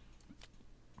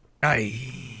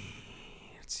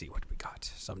 Let's see what we got.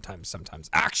 Sometimes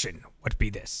action. What be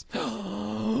this?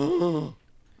 An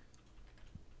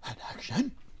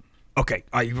action. Okay,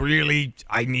 I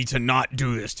need to not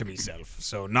do this to myself.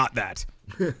 So not that.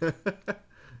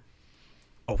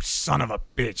 Oh, son of a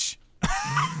bitch.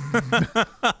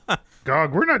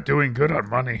 Gog, we're not doing good on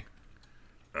money.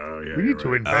 Oh, yeah. We need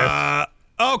to invest.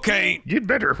 Okay. You'd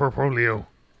better for polio.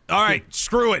 All right,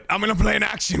 screw it. I'm going to play an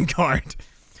action card.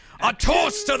 A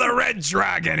toast to the Red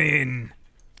Dragon Inn.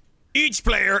 Each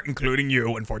player, including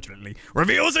you, unfortunately,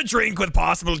 reveals a drink with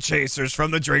possible chasers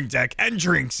from the drink deck and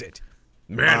drinks it.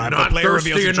 Man, if the not player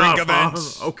reveals thirsty a drink enough,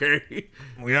 event. huh? Okay.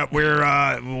 Yep,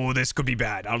 oh, this could be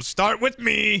bad. I'll start with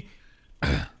me.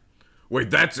 Wait,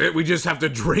 that's it? We just have to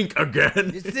drink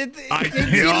again?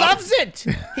 He loves it.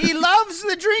 He loves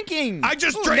the drinking. I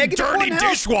just Ooh, drank -1 dirty health.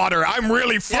 dishwater. I'm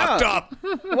really fucked up.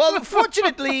 Well,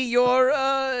 fortunately, your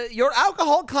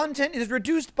alcohol content is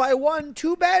reduced by 1.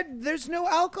 Too bad there's no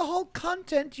alcohol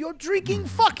content. You're drinking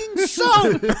fucking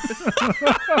soap.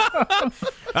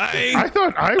 I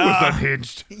thought I was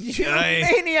unhinged. You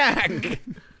maniac.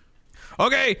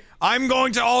 Okay, I'm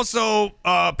going to also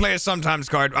play a sometimes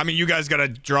card. I mean, you guys gotta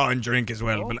draw and drink as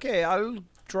well. But Okay, I'll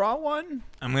draw one.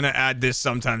 I'm gonna add this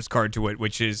sometimes card to it,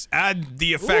 which is add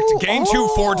the effect Ooh, gain 2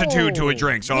 fortitude to a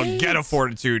drink. So I'll wait. get a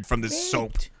fortitude from this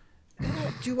soap.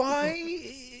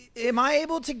 Am I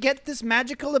able to get this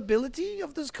magical ability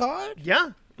of this card?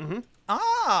 Yeah.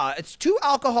 It's 2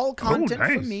 alcohol content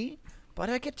for nice. me, but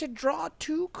I get to draw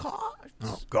 2 cards.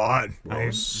 Oh God,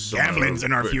 gambling's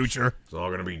in our future. It's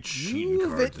all gonna be cheating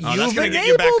cards. Oh, that's You've gonna get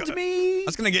you back. enabled me.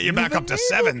 That's gonna get you back up to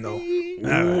 7, though.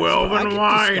 Ooh, elven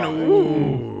wine.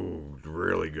 Ooh,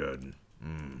 really good.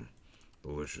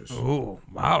 Delicious. Oh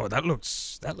wow, that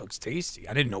looks tasty.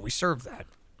 I didn't know we served that.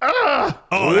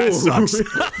 Oh, that sucks.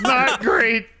 Not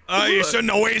great. You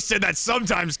shouldn't have wasted that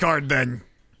sometimes card then.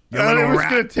 You I little was rat.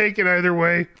 going to take it either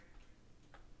way.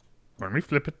 Let me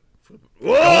flip it.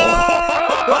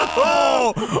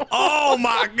 Oh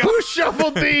my God! Who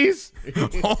shuffled these?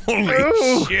 Holy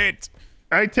Ooh. shit!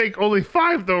 I take only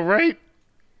 5 though, right?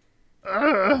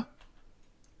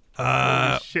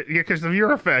 Shit, yeah, because of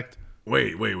your effect.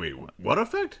 Wait. What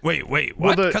effect? Wait, what?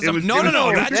 Well, Because it was- no, it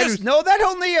was- that's just No, that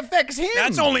only affects him.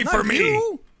 That's only not for me.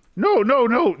 you. No.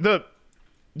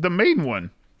 The main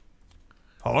one.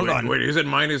 hold on. Wait, is it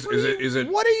mine? Is it?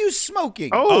 What are you smoking?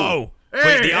 Oh, wait,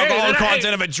 Hey, the hey, alcohol hey.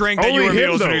 content of a drink that Only you reveal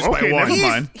him, is though. reduced by Okay, one. never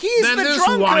mind. He's Then the this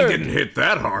wine drunkard. didn't hit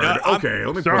that hard. Okay,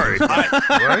 let me Sorry. put this.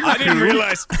 I didn't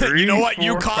realize. You know what?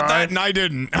 You 4, caught 5. that and I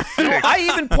didn't.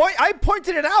 I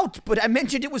pointed it out, but I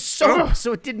mentioned it was soap, Ugh.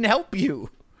 so it didn't help you.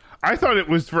 I thought it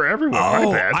was for everyone. My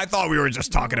Oh, bad. I thought we were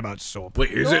just talking about soap.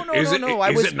 Wait, is No,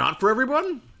 it not for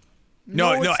everyone?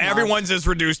 No, it's not. everyone's is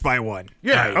reduced by one.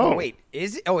 Yeah. Oh. Wait,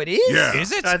 is it? Oh, it is? Yeah.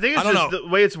 Is it? I think it's don't just know. the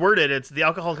way it's worded. It's the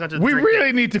alcohol content. We drink really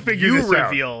that need to figure you this out.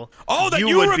 reveal. Oh, that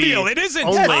you would reveal. be It isn't.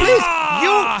 only- Yes, please.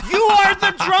 Ah! You are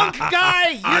the drunk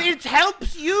guy. It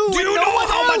helps you. Do you and no know one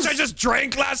how else. much I just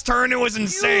drank last turn? It was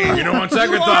insane. You know, on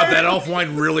second You thought, are- that elf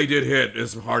wine really did hit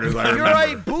as hard as I You're remember.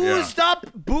 right. Booze, stop.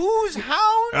 Booze,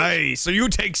 hound. Hey, so you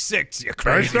take 6, you I'm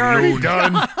crazy sorry, loon.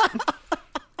 done.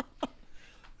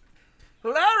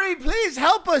 Larry, please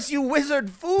help us, you wizard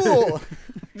fool.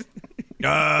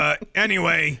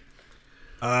 Anyway,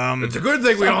 It's a good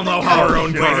thing we all know how our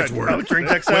own cards Oh, work. drink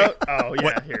decks out. Oh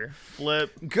yeah, here.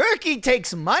 Flip, Gerki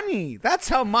takes money. That's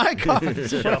how my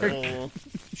cards work. shuffle.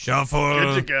 shuffle.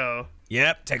 Good to go.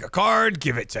 Yep, take a card,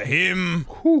 give it to him.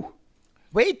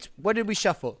 Wait, what did we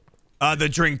shuffle? The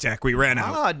drink deck, we ran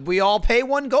out. Ah, we all pay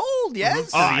 1 gold, yes?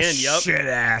 Ah, the end, yup. shit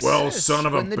ass. Well, Yes, son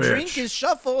of a when the drink bitch. is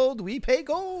shuffled, we pay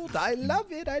gold. I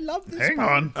love it. I love this Hang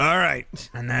part. on. All right,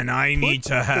 and then I need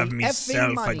to have the myself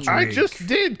effing a money. drink. I just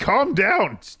did. Calm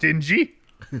down, stingy.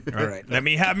 All right, let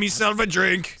me have myself a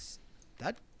drink.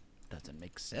 That doesn't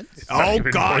make sense. Oh,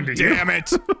 even god going to you. damn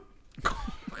it.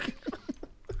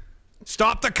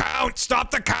 Stop the count! Stop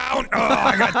the count! Oh,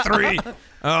 I got 3.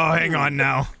 Oh, hang on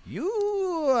now.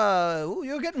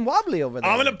 You're getting wobbly over there.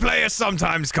 I'm gonna play a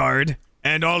sometimes card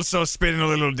and also spin a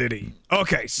little ditty.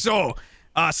 Okay, so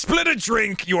split a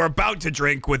drink you are about to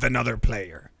drink with another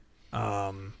player.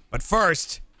 But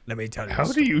first, let me tell you. How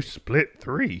do you split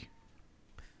 3?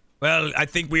 Well, I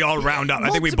think we all round up.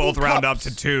 I think we both multiple round up cups.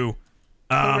 to 2.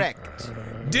 Correct.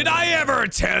 Did I ever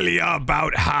tell you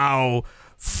about how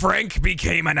Frank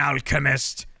became an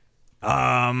alchemist?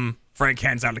 Frank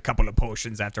hands out a couple of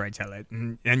potions after I tell it,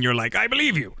 and you're like, I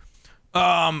believe you.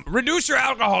 Reduce your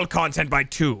alcohol content by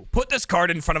 2. Put this card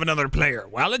in front of another player.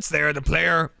 While it's there, the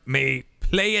player may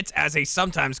play it as a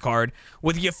sometimes card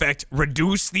with the effect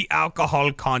reduce the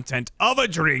alcohol content of a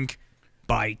drink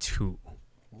by 2.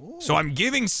 So I'm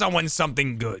giving someone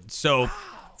something good. So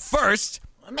first,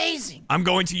 Amazing. I'm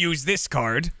going to use this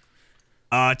card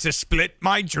to split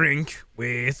my drink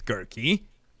with Gerki.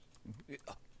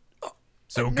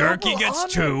 So Gerki noble gets honor.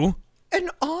 2. An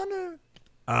honor.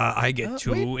 I get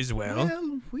 2 Wait, as well.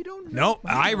 Well, we don't know. No,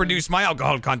 I reduce my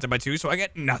alcohol content by 2, so I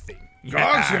get nothing.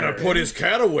 Dog's gonna put his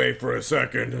cat away for a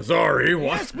second. Sorry,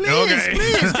 what? Yes, please, Okay.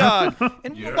 please, dog.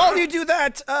 And while you do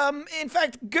that, in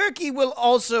fact, Gerki will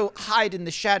also hide in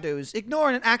the shadows,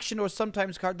 ignoring an action or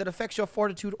sometimes card that affects your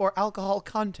fortitude or alcohol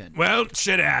content. Well,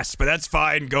 shit ass, but that's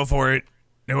fine. Go for it.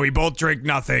 No, we both drink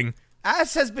nothing.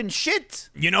 Ass has been shit.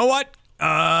 You know what?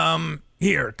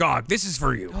 Here, Gog, this is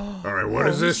for you. All right, what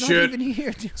is this He's shit? Not even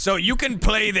here. So you can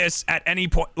play this at any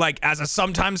point, like as a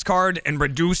sometimes card, and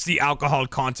reduce the alcohol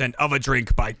content of a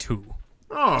drink by 2.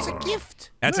 It's a Oh,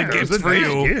 gift. That's Yeah, a it gift was a for nice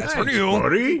you. gift. That's for thanks, you.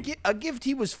 buddy. A gift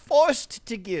he was forced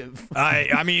to give.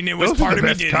 I mean, it was Those part are of the me,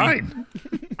 best did kind.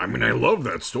 I mean, I love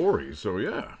that story, so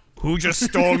yeah. Who just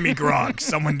stole me grog?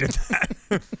 Someone did that.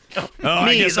 Oh, I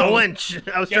Me, guess the I'll, wench.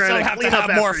 I was guess trying I'll to have clean to up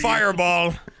have more after you.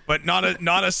 fireball, but not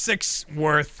a 6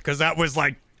 worth, because that was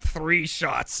like 3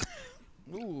 shots.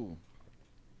 Ooh.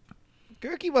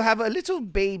 Gerki will have a little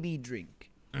baby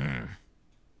drink.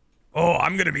 Oh,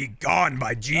 I'm gonna be gone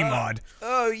by Gmod.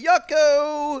 Oh,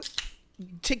 yucko!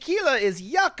 Tequila is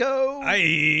yucko!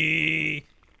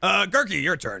 Gerki,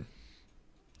 your turn.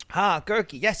 Ah,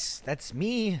 Gerki. Yes, that's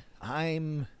me.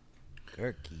 I'm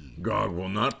Gerki. Gog will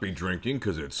not be drinking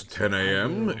because it's 10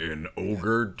 a.m. in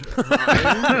ogre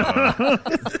time.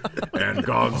 And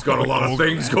Gog's got a lot of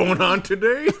things going on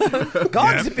today.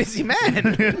 God's a busy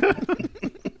man.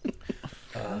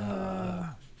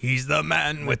 He's the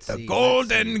man with the see,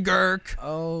 golden Gurk.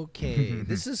 Okay,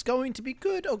 this is going to be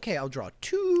good. Okay, I'll draw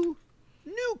 2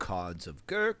 new cards of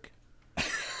Gurk.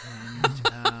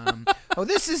 And, oh,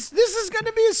 this is going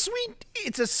to be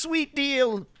it's a sweet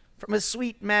deal from a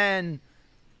sweet man.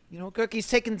 You know, Gerki's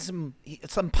taken some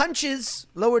punches,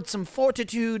 lowered some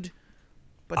fortitude,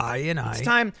 but Aye and it's aye.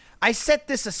 time I set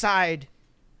this aside,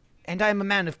 and I am a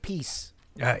man of peace.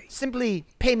 Aye. Simply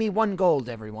pay me 1 gold,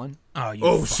 everyone. Oh, you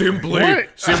Oh, fucker.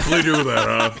 simply do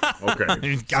that, huh?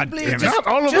 Okay. God Simply damn it. Not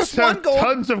all of just us have 1 gold.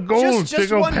 tons of gold to just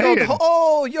go 1 paying. gold.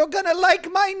 Oh, you're gonna like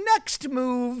my next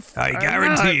move. I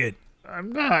guarantee it.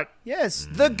 I'm not. Yes,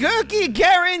 the Gerki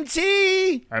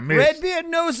guarantee. I missed. Redbeard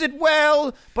knows it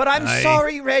well, but I'm Aye.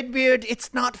 sorry, Redbeard.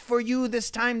 It's not for you this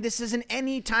time. This is an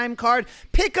anytime card.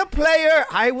 Pick a player.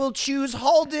 I will choose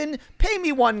Halden. Pay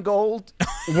me 1 gold.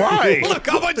 Why? Look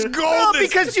how much gold No, this,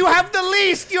 because you have the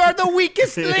least. You are the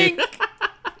weakest link.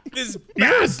 this You're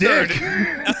a bastard. dick.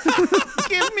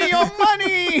 Give me your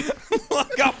money.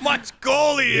 Look how much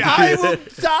gold he has. I will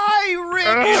die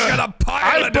rich. He's got a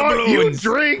pile I of bought you doubloons.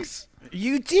 drinks.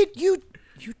 You did. You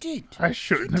did. I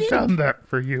shouldn't have did. done that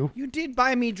for you. You did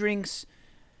buy me drinks.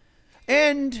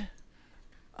 And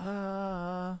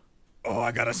Oh,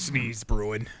 I got a sneeze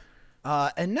brewing.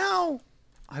 and now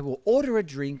I will order a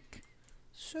drink.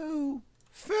 So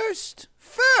first,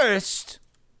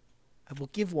 I will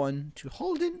give one to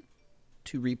Holden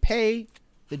to repay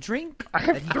the drink. I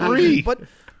have that he gave 3. me.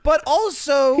 But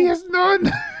also He has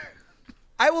none.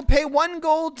 I will pay 1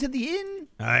 gold to the inn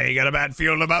I got a bad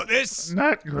feeling about this.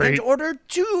 Not great. and order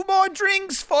 2 more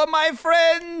drinks for my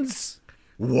friends.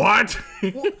 What?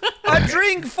 A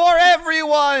drink for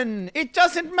everyone. It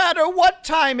doesn't matter what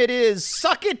time it is.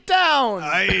 Suck it down.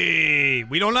 Aye,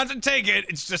 we don't have to take it.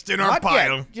 It's just in our Not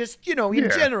pile. yet. Just, in Yeah.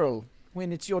 general,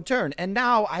 when it's your turn. And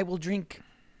now I will drink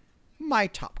my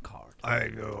top card. I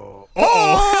go.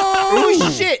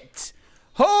 Oh, shit.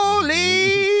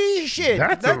 Holy shit.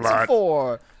 That's a lot.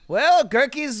 4. Well,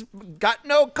 Gerki's got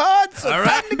no cards, so All time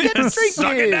right, to get drinking.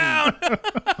 suck it down.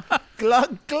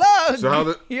 Glug, glug.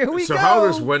 So Here we go. how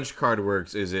this wench card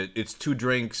works is it's 2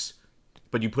 drinks,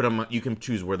 but you put them. You can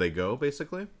choose where they go,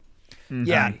 basically.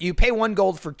 Yeah, you pay 1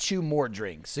 gold for 2 more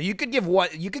drinks. So you could give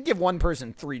one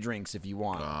person 3 drinks if you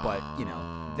want, but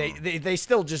they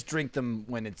still just drink them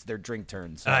when it's their drink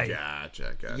turn. So Aye.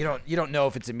 Gotcha. you don't know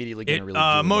if it's immediately going It to really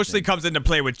do mostly anything. comes into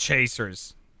play with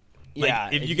chasers. Like, Yeah,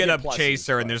 if you get a pluses,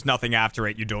 chaser and but- there's nothing after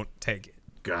it, you don't take it.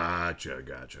 Gotcha.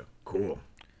 Cool.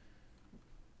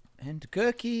 And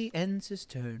Gerki ends his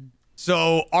turn.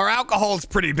 So our alcohol's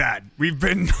pretty bad. We've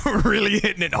been really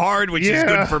hitting it hard, which is Yeah.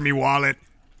 good for me wallet.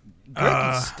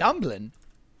 Gerki's stumbling.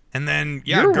 And then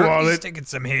Your Gertie's wallet. taking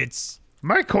some hits.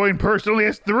 My coin personally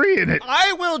has 3 in it.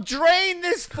 I will drain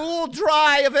this fool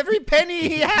dry of every penny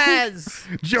he has.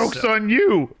 Joke's on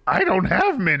you. I don't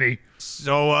have many.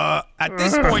 So at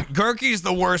this point, Gerkie's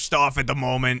the worst off at the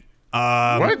moment.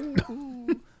 What?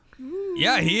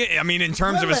 Yeah, in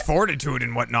terms of his fortitude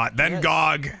and whatnot. Then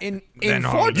Gog. In then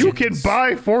fortune- You can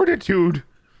buy fortitude.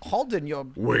 Halden, you're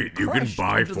Wait, you can crushed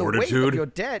buy under the weight of fortitude? your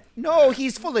debt. No,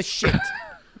 he's full of shit.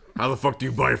 How the fuck do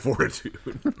you buy fortitude?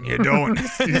 You don't.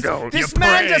 You don't. This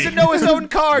man pray. doesn't know his own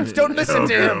cards. Don't listen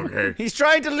to him. Okay. He's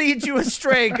trying to lead you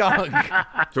astray, Gog.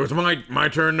 So it's my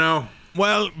turn now.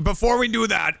 Well, before we do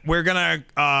that, we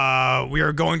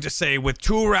are going to say with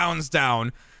 2 rounds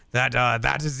down that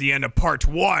that is the end of part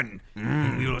 1.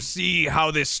 And we will see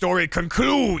how this story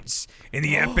concludes in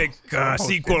the epic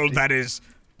sequel that is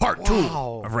part 2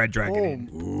 of Red Dragon.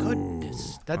 Oh,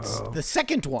 goodness. That's the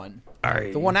second one.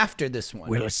 Aye. The one after this one.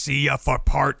 We'll see you for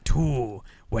part 2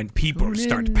 when people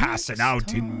start passing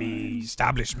out in me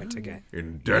establishment again.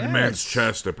 In Dead Man's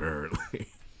chest, apparently.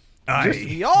 Aye.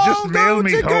 We all Just mail go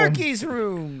me to home. Gerki's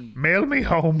room. Mail me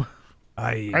home.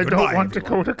 Aye. I Goodbye, don't want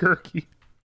everyone. to go to Gerki.